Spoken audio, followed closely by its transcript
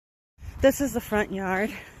This is the front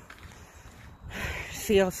yard.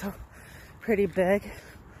 See, also pretty big.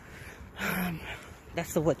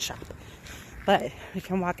 That's the wood shop. But we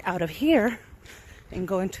can walk out of here and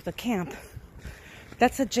go into the camp.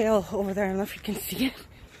 That's a jail over there. I don't know if you can see it.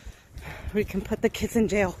 We can put the kids in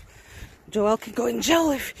jail. Joel can go in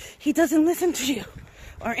jail if he doesn't listen to you.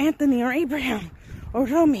 Or Anthony or Abraham or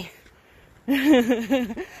Romy.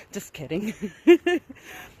 Just kidding.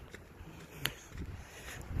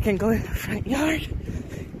 Can go in the front yard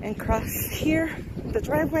and cross here, the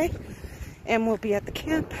driveway, and we'll be at the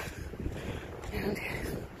camp. And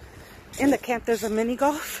in the camp there's a mini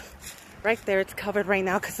golf. Right there, it's covered right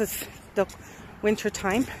now because it's the winter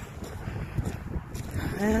time.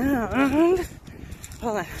 And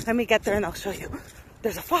hold on, let me get there and I'll show you.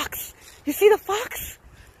 There's a fox. You see the fox?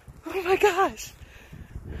 Oh my gosh.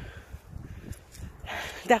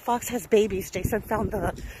 That fox has babies. Jason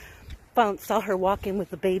saw her walking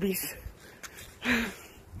with the babies.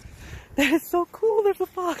 That is so cool. There's a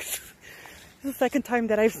fox. It's the second time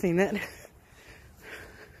that I've seen it.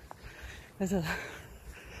 Let's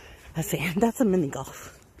see, that's a mini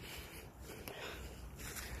golf.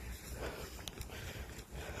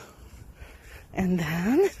 And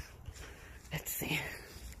then, let's see.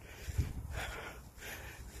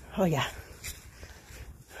 Oh yeah.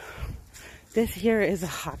 This here is a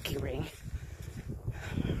hockey ring.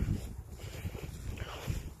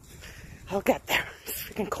 I'll get there. It's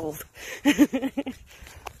freaking cold.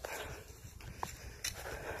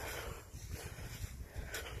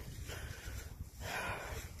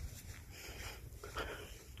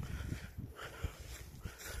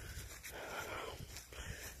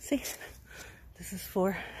 See, this is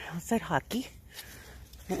for outside hockey.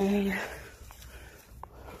 And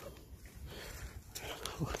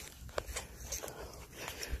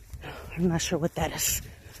I'm not sure what that is.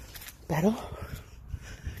 Battle.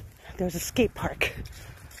 There's a skate park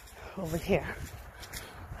over here.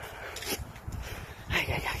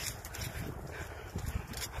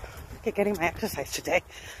 Okay, getting my exercise today.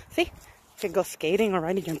 See, you can go skating or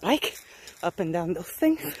riding your bike up and down those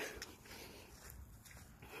things.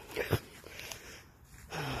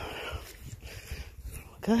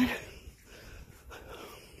 Good.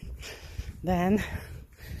 Then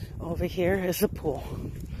over here is a pool.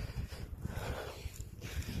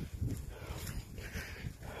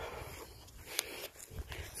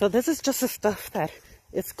 So this is just the stuff that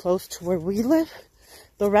is close to where we live.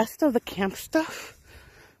 The rest of the camp stuff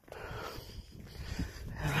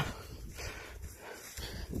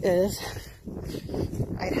is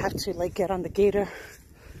I'd have to like get on the gator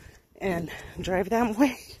and drive that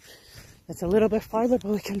way. It's a little bit farther, but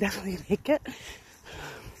we can definitely make it.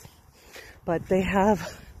 But they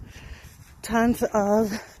have tons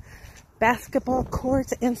of basketball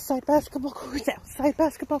courts, inside basketball courts, outside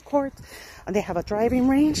basketball courts. And they have a driving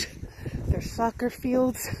range. There's soccer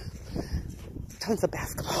fields, tons of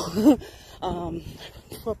basketball,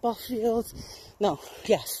 football fields. No,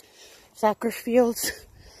 yes, soccer fields,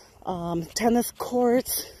 tennis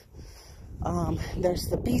courts. There's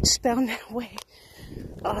the beach down that way.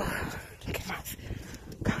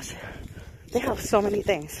 Gosh, they have so many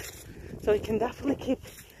things. So we can definitely keep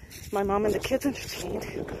my mom and the kids entertained,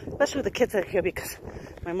 especially the kids that are here, because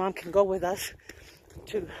my mom can go with us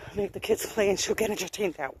to make the kids play and she'll get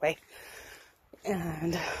entertained that way.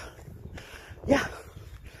 And yeah,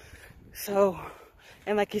 so,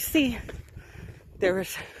 and like you see, there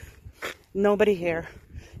is nobody here.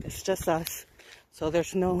 It's just us. So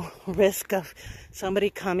there's no risk of somebody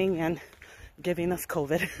coming and giving us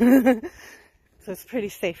COVID. So it's pretty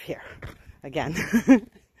safe here. Again,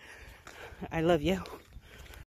 I love you.